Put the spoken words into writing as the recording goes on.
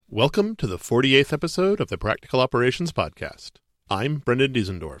Welcome to the 48th episode of the Practical Operations Podcast. I'm Brendan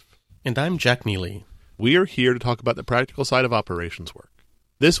Diesendorf. And I'm Jack Neely. We are here to talk about the practical side of operations work.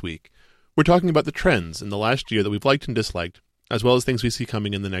 This week, we're talking about the trends in the last year that we've liked and disliked, as well as things we see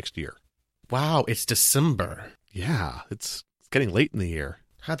coming in the next year. Wow, it's December. Yeah, it's getting late in the year.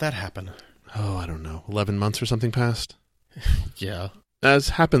 How'd that happen? Oh, I don't know, 11 months or something passed? Yeah. As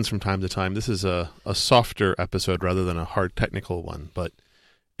happens from time to time, this is a softer episode rather than a hard technical one, but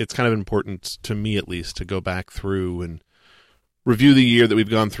it's kind of important, to me at least, to go back through and review the year that we've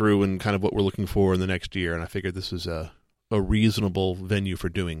gone through and kind of what we're looking for in the next year, and I figured this was a reasonable venue for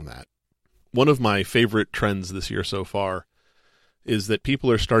doing that. One of my favorite trends this year so far is that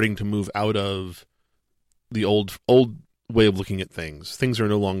people are starting to move out of the old way of looking at things. Things are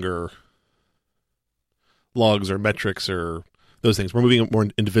no longer logs or metrics or those things. We're moving more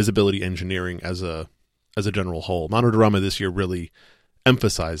into visibility engineering as a general whole. Monodorama this year really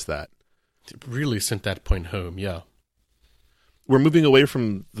emphasized that. It really sent that point home, yeah. We're moving away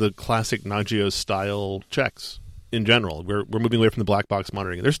from the classic Nagios style checks in general. We're moving away from the black box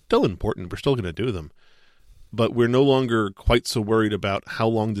monitoring. They're still important. We're still going to do them. But we're no longer quite so worried about how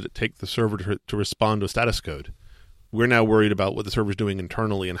long did it take the server to respond to a status code. We're now worried about what the server's doing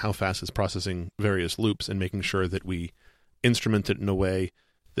internally and how fast it's processing various loops and making sure that we instrument it in a way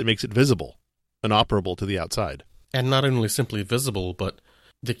that makes it visible and operable to the outside. And not only simply visible, but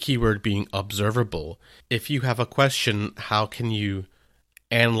the keyword being observable. If you have a question, how can you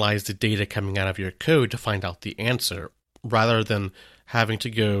analyze the data coming out of your code to find out the answer, rather than having to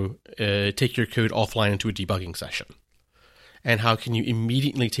go take your code offline into a debugging session? And how can you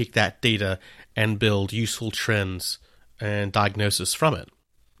immediately take that data and build useful trends and diagnosis from it?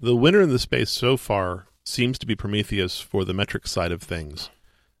 The winner in the space so far seems to be Prometheus for the metrics side of things.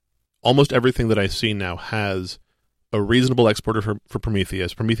 Almost everything that I see now has a reasonable exporter for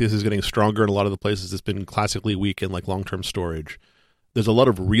Prometheus. Prometheus is getting stronger in a lot of the places it's been classically weak in, like long-term storage. There's a lot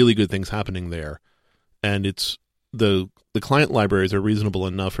of really good things happening there, and it's the client libraries are reasonable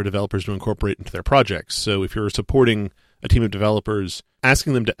enough for developers to incorporate into their projects. So if you're supporting a team of developers,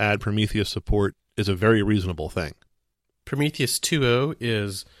 asking them to add Prometheus support is a very reasonable thing. Prometheus 2.0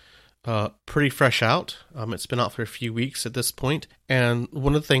 is pretty fresh out. It's been out for a few weeks at this point. And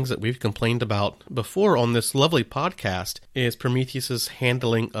one of the things that we've complained about before on this lovely podcast is Prometheus's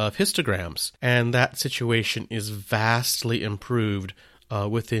handling of histograms. And that situation is vastly improved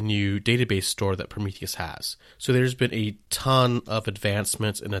with the new database store that Prometheus has. So there's been a ton of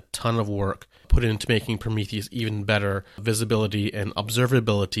advancements and a ton of work put into making Prometheus even better visibility and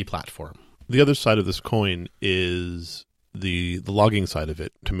observability platform. The other side of this coin is the logging side of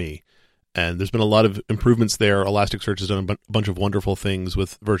it, to me. And there's been a lot of improvements there. Elasticsearch has done a bunch of wonderful things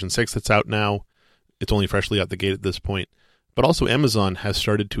with version 6 that's out now. It's only freshly out the gate at this point. But also Amazon has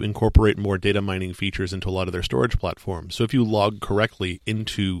started to incorporate more data mining features into a lot of their storage platforms. So if you log correctly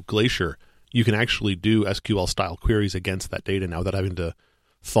into Glacier, you can actually do SQL-style queries against that data now without having to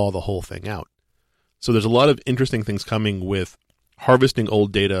thaw the whole thing out. So there's a lot of interesting things coming with harvesting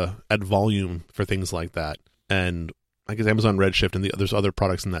old data at volume for things like that. And I guess Amazon Redshift and there's other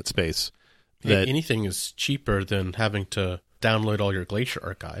products in that space. That anything is cheaper than having to download all your Glacier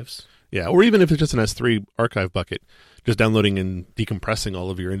archives. Yeah, or even if it's just an S3 archive bucket, just downloading and decompressing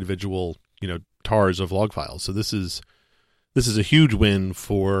all of your individual, tars of log files. So this is a huge win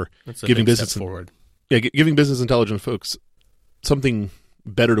for giving business forward. Yeah, giving business intelligence folks something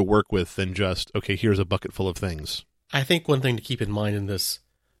better to work with than just, okay, here's a bucket full of things. I think one thing to keep in mind in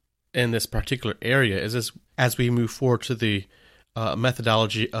this particular area is as we move forward to the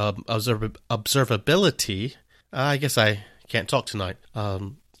methodology of observability. I guess I can't talk tonight.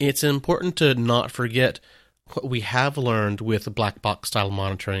 It's important to not forget what we have learned with black box style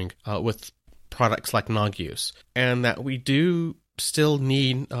monitoring with products like Nagios, and that we do still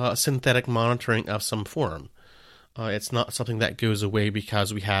need synthetic monitoring of some form. It's not something that goes away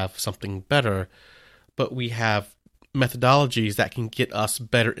because we have something better, but we have methodologies that can get us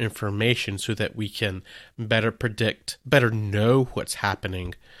better information so that we can better predict, better know what's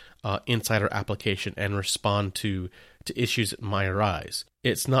happening inside our application and respond to issues that might arise.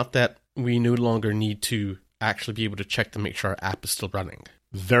 It's not that we no longer need to actually be able to check to make sure our app is still running.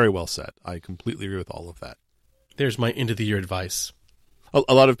 Very well said. I completely agree with all of that. There's my end of the year advice.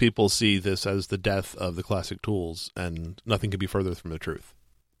 A lot of people see this as the death of the classic tools, and nothing could be further from the truth.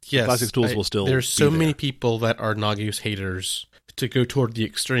 Yes, classic tools will still there's so be there. many people that are Nagios haters to go toward the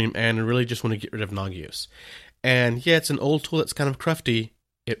extreme and really just want to get rid of Nagios. And yeah, it's an old tool that's kind of crufty.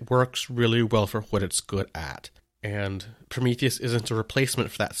 It works really well for what it's good at. And Prometheus isn't a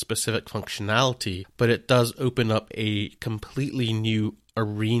replacement for that specific functionality, but it does open up a completely new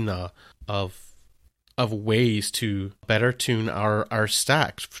arena of ways to better tune our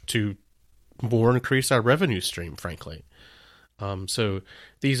stacks to more increase our revenue stream, frankly. So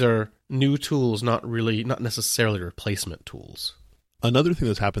these are new tools, not necessarily replacement tools. Another thing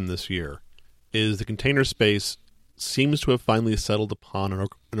that's happened this year is the container space seems to have finally settled upon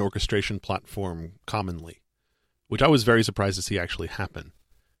an orchestration platform commonly, which I was very surprised to see actually happen.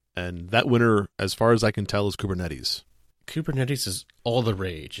 And that winner, as far as I can tell, is Kubernetes. Kubernetes is all the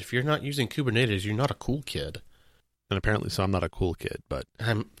rage. If you're not using Kubernetes, you're not a cool kid. And apparently, so I'm not a cool kid, but...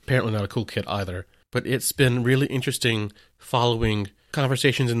 I'm apparently not a cool kid either. But it's been really interesting following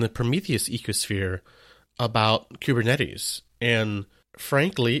conversations in the Prometheus ecosphere about Kubernetes. And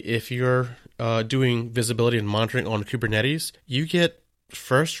frankly, if you're doing visibility and monitoring on Kubernetes, you get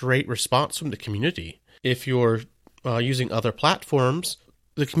first-rate response from the community. If you're using other platforms,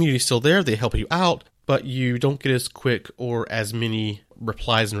 the community's still there, they help you out, but you don't get as quick or as many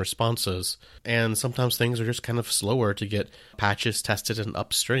replies and responses. And sometimes things are just kind of slower to get patches tested and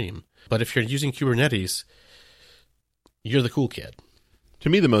upstream. But if you're using Kubernetes, you're the cool kid. To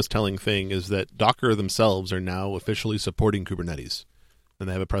me, the most telling thing is that Docker themselves are now officially supporting Kubernetes. And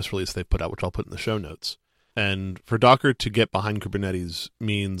they have a press release they put out, which I'll put in the show notes. And for Docker to get behind Kubernetes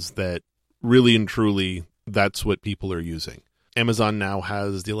means that really and truly that's what people are using. Amazon now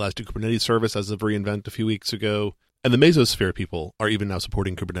has the Elastic Kubernetes service as of reInvent a few weeks ago. And the Mesosphere people are even now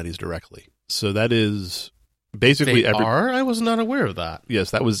supporting Kubernetes directly. So that is basically... I was not aware of that. Yes,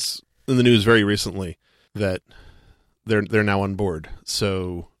 that was in the news very recently that they're now on board.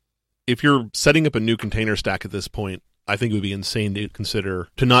 So if you're setting up a new container stack at this point, I think it would be insane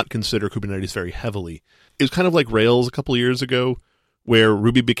to not consider Kubernetes very heavily. It was kind of like Rails a couple of years ago, where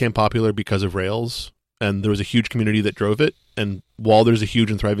Ruby became popular because of Rails, and there was a huge community that drove it. And while there's a huge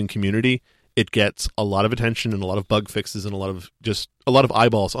and thriving community, it gets a lot of attention and a lot of bug fixes and a lot of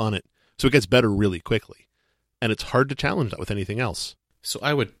eyeballs on it. So it gets better really quickly. And it's hard to challenge that with anything else. So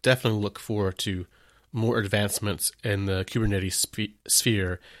I would definitely look forward to more advancements in the Kubernetes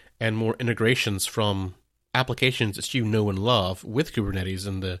sphere and more integrations from applications that you know and love with Kubernetes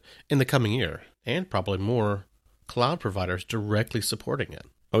in the coming year, and probably more cloud providers directly supporting it.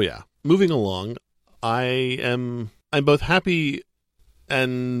 Oh yeah. Moving along, I'm both happy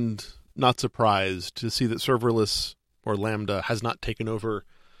and not surprised to see that serverless or Lambda has not taken over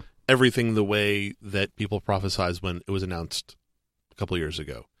everything the way that people prophesized when it was announced a couple years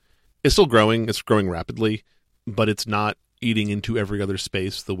ago. It's still growing. It's growing rapidly, but it's not eating into every other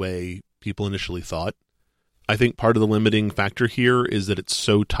space the way people initially thought. I think part of the limiting factor here is that it's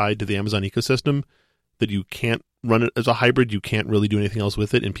so tied to the Amazon ecosystem that you can't run it as a hybrid. You can't really do anything else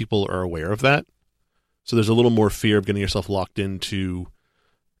with it, and people are aware of that. So there's a little more fear of getting yourself locked into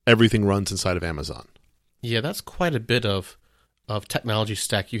everything runs inside of Amazon. Yeah, that's quite a bit of technology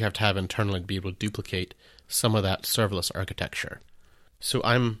stack you have to have internally to be able to duplicate some of that serverless architecture. So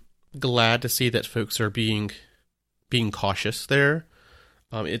I'm glad to see that folks are being cautious there.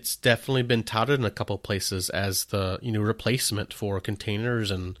 It's definitely been touted in a couple of places as the replacement for containers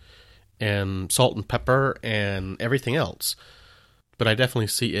and salt and pepper and everything else. But I definitely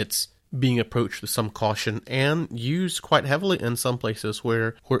see it's being approached with some caution and used quite heavily in some places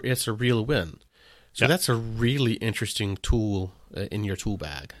where it's a real win. So That's a really interesting tool in your tool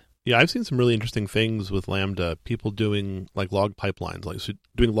bag. Yeah, I've seen some really interesting things with Lambda. People doing like log pipelines,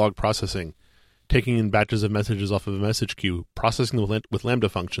 doing log processing, taking in batches of messages off of a message queue, processing them with Lambda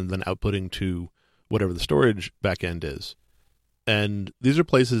functions, then outputting to whatever the storage backend is. And these are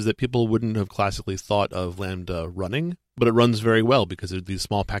places that people wouldn't have classically thought of Lambda running, but it runs very well because there's these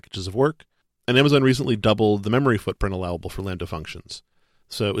small packages of work. And Amazon recently doubled the memory footprint allowable for Lambda functions.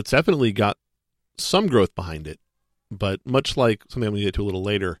 So it's definitely got some growth behind it, but much like something I'm going to get to a little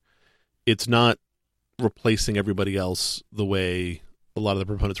later, it's not replacing everybody else the way a lot of the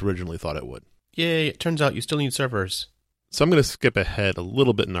proponents originally thought it would. Yay, it turns out you still need servers. So I'm going to skip ahead a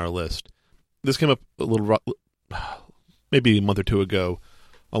little bit in our list. This came up maybe a month or two ago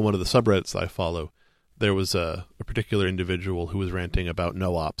on one of the subreddits that I follow. There was a particular individual who was ranting about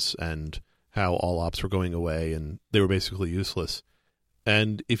no ops and how all ops were going away and they were basically useless.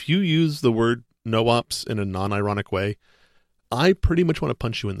 And if you use the word no ops in a non-ironic way, I pretty much want to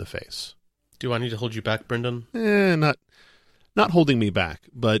punch you in the face. Do I need to hold you back, Brendan? Not holding me back,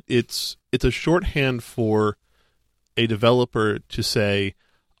 but it's a shorthand for a developer to say,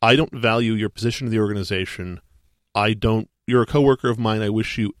 I don't value your position in the organization. You're a coworker of mine. I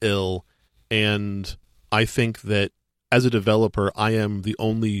wish you ill. And I think that as a developer, I am the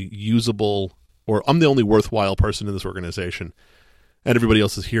only usable or I'm the only worthwhile person in this organization, and everybody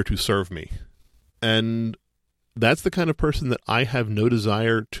else is here to serve me. And that's the kind of person that I have no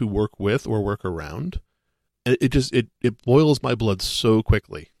desire to work with or work around. And it boils my blood so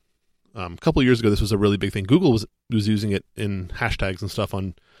quickly. A couple of years ago, this was a really big thing. Google was using it in hashtags and stuff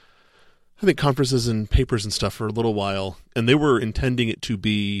on, I think, conferences and papers and stuff for a little while. And they were intending it to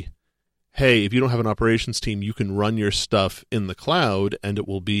be, hey, if you don't have an operations team, you can run your stuff in the cloud, and it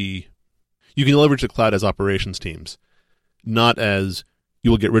will be, you can leverage the cloud as operations teams, not as you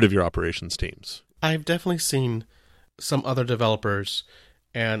will get rid of your operations teams. I've definitely seen some other developers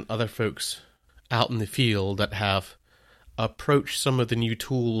and other folks out in the field that have approached some of the new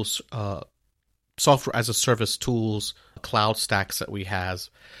tools, software as a service tools, cloud stacks that we have,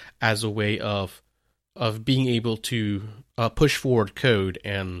 as a way of being able to push forward code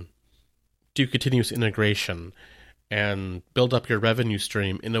and do continuous integration and build up your revenue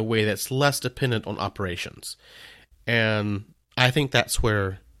stream in a way that's less dependent on operations. And I think that's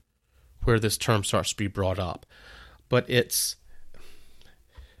where this term starts to be brought up. But it's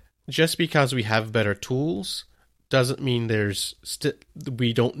just because we have better tools doesn't mean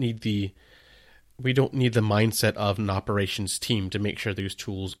we don't need the mindset of an operations team to make sure those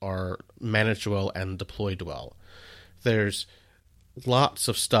tools are managed well and deployed well. There's lots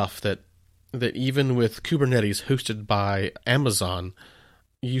of stuff that even with Kubernetes hosted by Amazon,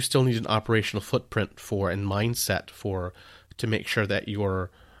 you still need an operational footprint for and mindset for to make sure that your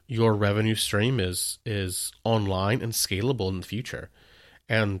revenue stream is online and scalable in the future,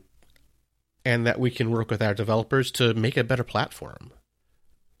 and that we can work with our developers to make a better platform.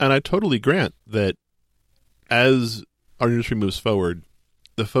 And I totally grant that as our industry moves forward,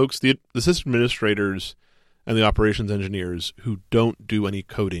 the folks, the system administrators and the operations engineers who don't do any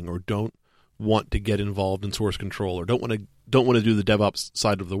coding or don't want to get involved in source control or don't want to do the DevOps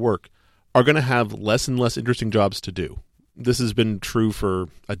side of the work are going to have less and less interesting jobs to do. This has been true for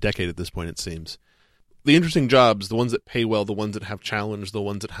a decade at this point, it seems. The interesting jobs, the ones that pay well, the ones that have challenge, the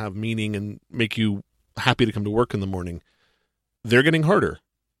ones that have meaning and make you happy to come to work in the morning, they're getting harder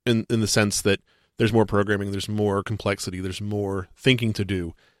in the sense that there's more programming, there's more complexity, there's more thinking to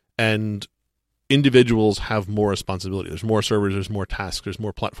do, and individuals have more responsibility. There's more servers, there's more tasks, there's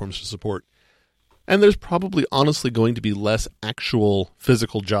more platforms to support. And there's probably honestly going to be less actual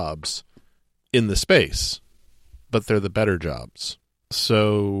physical jobs in the space, but they're the better jobs.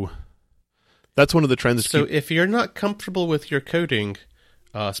 So that's one of the trends. So if you're not comfortable with your coding,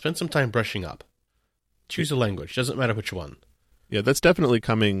 spend some time brushing up. Choose a language. Doesn't matter which one. Yeah, that's definitely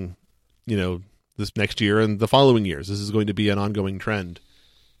coming, this next year and the following years. This is going to be an ongoing trend.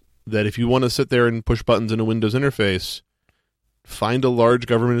 That if you want to sit there and push buttons in a Windows interface, find a large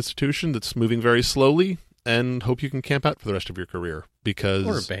government institution that's moving very slowly and hope you can camp out for the rest of your career. Because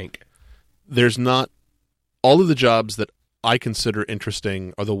or a bank. There's not all of the jobs that I consider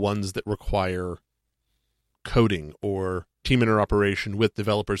interesting are the ones that require coding or team interoperation with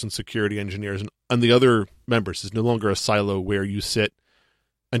developers and security engineers and the other members. It's no longer a silo where you sit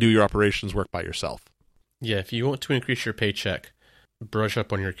and do your operations work by yourself. Yeah, if you want to increase your paycheck, brush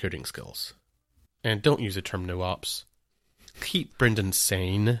up on your coding skills. And don't use the term no ops. Keep Brendan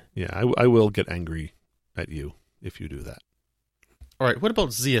sane. Yeah, I will get angry at you if you do that. All right, what about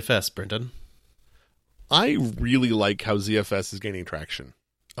ZFS, Brendan? I really like how ZFS is gaining traction.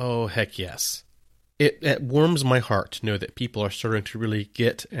 Oh, heck yes. It warms my heart to know that people are starting to really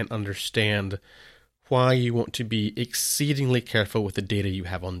get and understand why you want to be exceedingly careful with the data you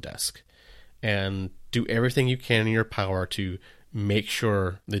have on disk and do everything you can in your power to make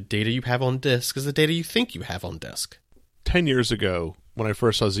sure the data you have on disk is the data you think you have on disk. 10 years ago, when I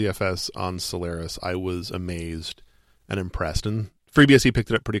first saw ZFS on Solaris, I was amazed and impressed. And FreeBSD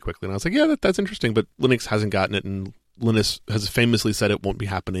picked it up pretty quickly. And I was like, yeah, that's interesting, but Linux hasn't gotten it, and Linus has famously said it won't be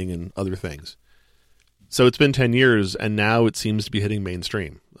happening and other things. So it's been 10 years, and now it seems to be hitting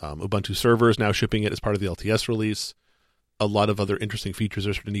mainstream. Ubuntu Server is now shipping it as part of the LTS release. A lot of other interesting features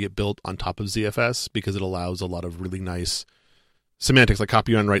are starting to get built on top of ZFS because it allows a lot of really nice semantics like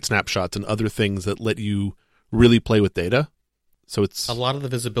copy on write snapshots and other things that let you really play with data. So it's a lot of the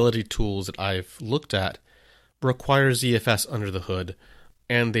visibility tools that I've looked at require ZFS under the hood,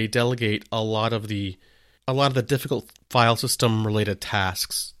 and they delegate a lot of the difficult file system related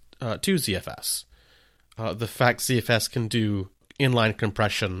tasks to ZFS. The fact ZFS can do inline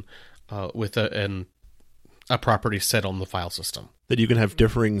compression with a property set on the file system. That you can have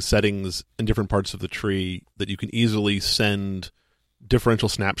differing settings in different parts of the tree, that you can easily send differential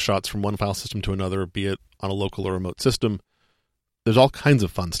snapshots from one file system to another, be it on a local or remote system. There's all kinds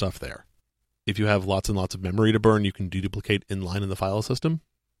of fun stuff there. If you have lots and lots of memory to burn, you can deduplicate inline in the file system.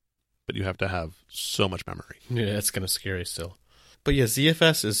 but you have to have so much memory. Yeah, it's kind of scary still. But yeah,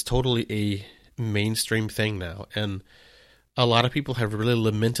 ZFS is totally a mainstream thing now, and a lot of people have really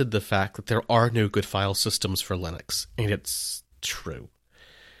lamented the fact that there are no good file systems for Linux, and it's true.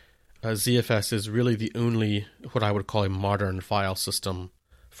 ZFS is really the only, what I would call a modern file system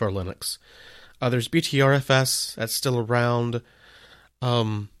for Linux. There's BTRFS, that's still around.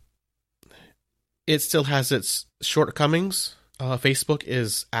 It still has its shortcomings. Facebook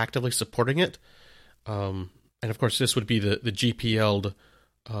is actively supporting it. And of course, this would be the GPL'd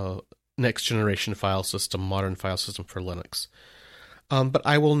next generation file system, modern file system for Linux. But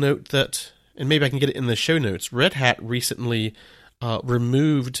I will note that, and maybe I can get it in the show notes, Red Hat recently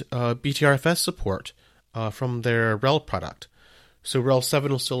removed BTRFS support from their RHEL product. So RHEL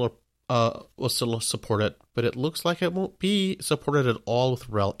 7 will still support it, but it looks like it won't be supported at all with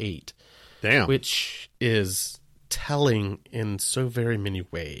RHEL 8. Damn. Which is telling in so very many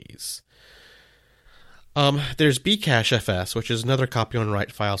ways. There's Bcachefs, which is another copy on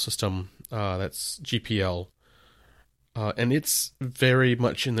write file system that's GPL. And it's very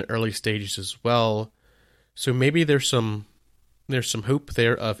much in the early stages as well. So maybe there's some hope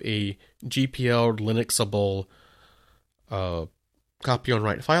there of a GPL Linuxable copy on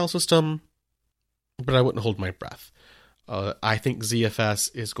write file system, but I wouldn't hold my breath. I think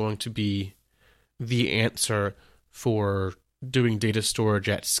ZFS is going to be the answer for doing data storage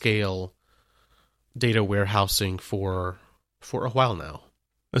at scale, data warehousing for a while now.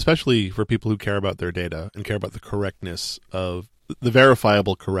 Especially for people who care about their data and care about the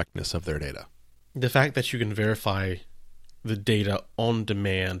verifiable correctness of their data. The fact that you can verify the data on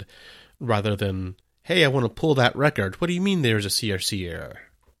demand rather than, hey, I want to pull that record. What do you mean there's a CRC error?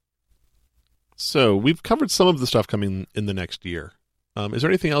 So we've covered some of the stuff coming in the next year. Is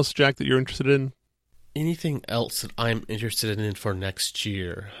there anything else, Jack, that you're interested in? Anything else that I'm interested in for next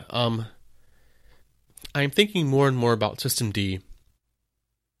year? I'm thinking more and more about Systemd,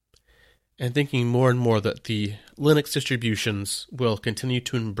 and thinking more and more that the Linux distributions will continue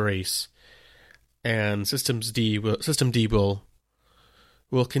to embrace, and Systemd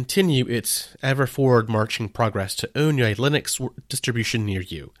will continue its ever-forward marching progress to own a Linux distribution near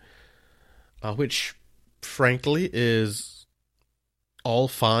you. Which, frankly, is all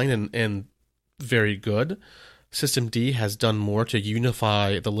fine and very good. Systemd has done more to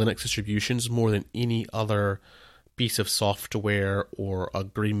unify the Linux distributions more than any other piece of software or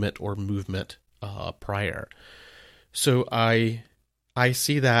agreement or movement prior. So I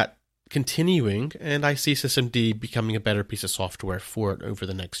see that continuing, and I see Systemd becoming a better piece of software for it over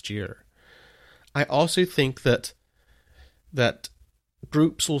the next year. I also think that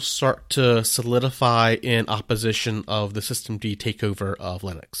groups will start to solidify in opposition of the Systemd takeover of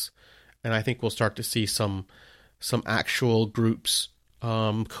Linux. And I think we'll start to see some actual groups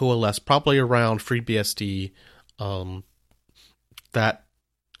coalesce, probably around FreeBSD, that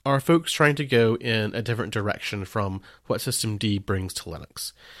are folks trying to go in a different direction from what Systemd brings to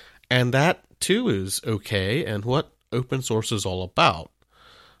Linux. And that, too, is okay, and what open source is all about.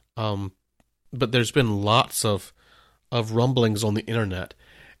 But there's been lots of rumblings on the internet,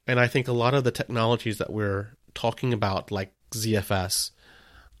 and I think a lot of the technologies that we're talking about, like ZFS,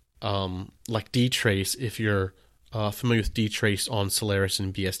 like dtrace, if you're familiar with dtrace on Solaris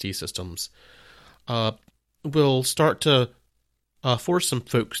and BSD systems, will start to force some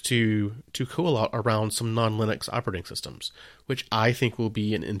folks to coalesce around some non-Linux operating systems, which I think will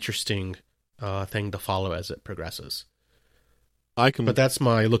be an interesting thing to follow as it progresses. But that's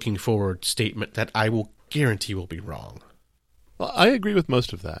my looking forward statement that I will guarantee will be wrong. Well, I agree with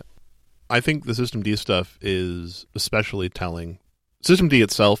most of that. I think the Systemd stuff is especially telling. Systemd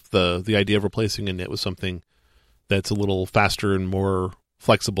itself, the idea of replacing init with something that's a little faster and more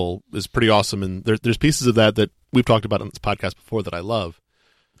flexible is pretty awesome, and there's pieces of that we've talked about on this podcast before that I love.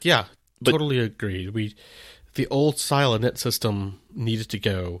 Yeah, totally agreed. The old style init system needed to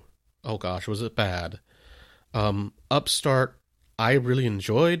go. Oh gosh, was it bad? Upstart, I really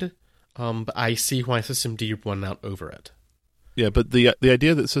enjoyed, but I see why Systemd won out over it. Yeah, but the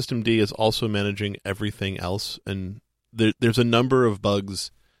idea that Systemd is also managing everything else, and there's a number of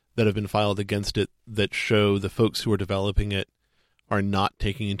bugs that have been filed against it that show the folks who are developing it are not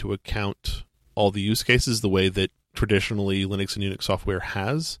taking into account all the use cases the way that traditionally Linux and Unix software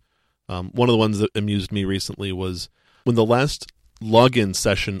has. One of the ones that amused me recently was when the last login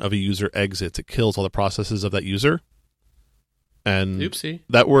session of a user exits, it kills all the processes of that user. And oopsie.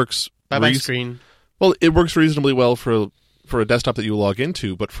 That works. Bye-bye screen. Well, it works reasonably well for a desktop that you log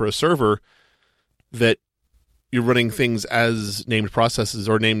into, but for a server that you're running things as named processes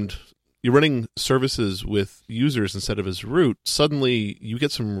or named you're running services with users instead of as root, suddenly you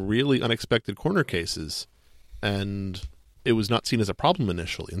get some really unexpected corner cases, and it was not seen as a problem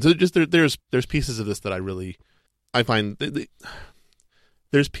initially. And so just there's pieces of this that I find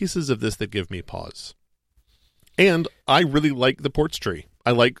there's pieces of this that give me pause. And I really like the ports tree.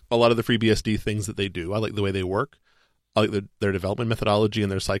 I like a lot of the FreeBSD things that they do. I like the way they work. I like their development methodology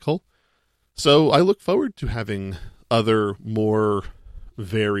and their cycle. So I look forward to having other more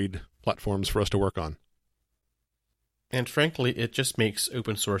varied platforms for us to work on. And frankly, it just makes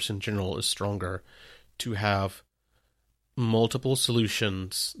open source in general is stronger to have multiple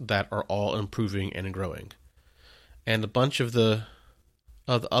solutions that are all improving and growing. And a bunch of the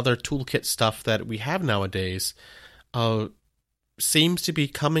other toolkit stuff that we have nowadays seems to be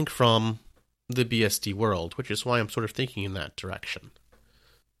coming from the BSD world, which is why I'm sort of thinking in that direction.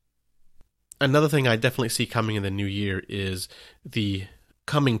 Another thing I definitely see coming in the new year is the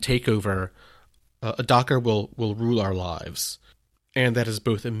coming takeover. Docker will rule our lives, and that is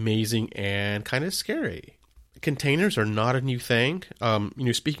both amazing and kind of scary. Containers are not a new thing.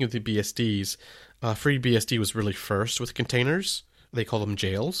 Speaking of the BSDs, FreeBSD was really first with containers. They call them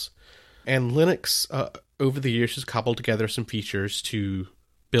jails. And Linux, over the years, has cobbled together some features to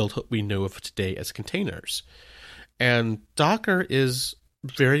build what we know of today as containers. And Docker is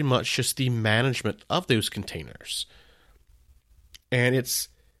very much just the management of those containers. And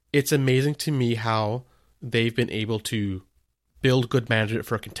it's amazing to me how they've been able to build good management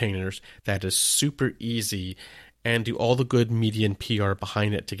for containers that is super easy and do all the good media and PR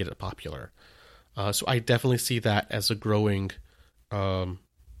behind it to get it popular. So I definitely see that as a growing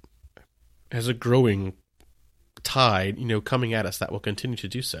tide, coming at us that will continue to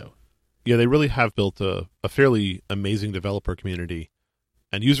do so. Yeah, they really have built a fairly amazing developer community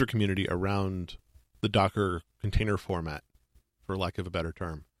and user community around the Docker container format, for lack of a better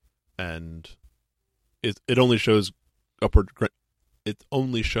term. And it only shows it's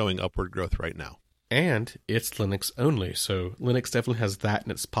only showing upward growth right now. And it's Linux only, so Linux definitely has that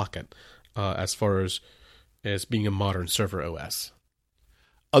in its pocket as far as being a modern server OS.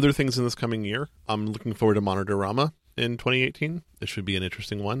 Other things in this coming year, I'm looking forward to Monitorama in 2018. This should be an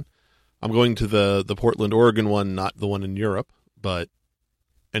interesting one. I'm going to the Portland, Oregon one, not the one in Europe, but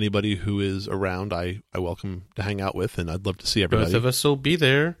anybody who is around, I welcome to hang out with, and I'd love to see everybody. Both of us will be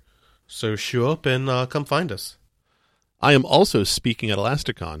there, so show up and come find us. I am also speaking at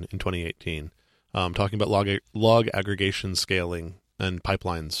Elasticon in 2018, talking about log aggregation, scaling, and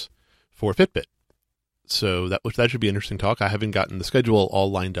pipelines for Fitbit. So that should be an interesting talk. I haven't gotten the schedule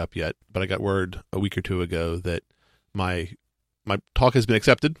all lined up yet, but I got word a week or two ago that my talk has been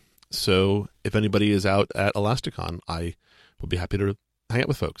accepted. So if anybody is out at Elasticon, I will be happy to hang out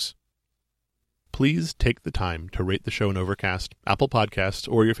with folks. Please take the time to rate the show in Overcast, Apple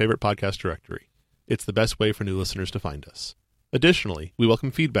Podcasts, or your favorite podcast directory. It's the best way for new listeners to find us. Additionally, we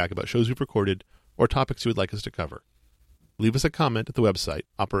welcome feedback about shows we've recorded or topics you would like us to cover. Leave us a comment at the website,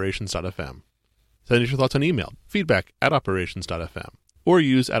 operations.fm. Send us your thoughts on email, feedback@operations.fm, or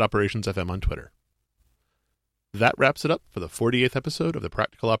use @operationsfm on Twitter. That wraps it up for the 48th episode of the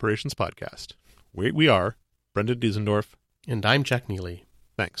Practical Operations Podcast. We are Brendan Diesendorf. And I'm Jack Neely.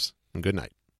 Thanks, and good night.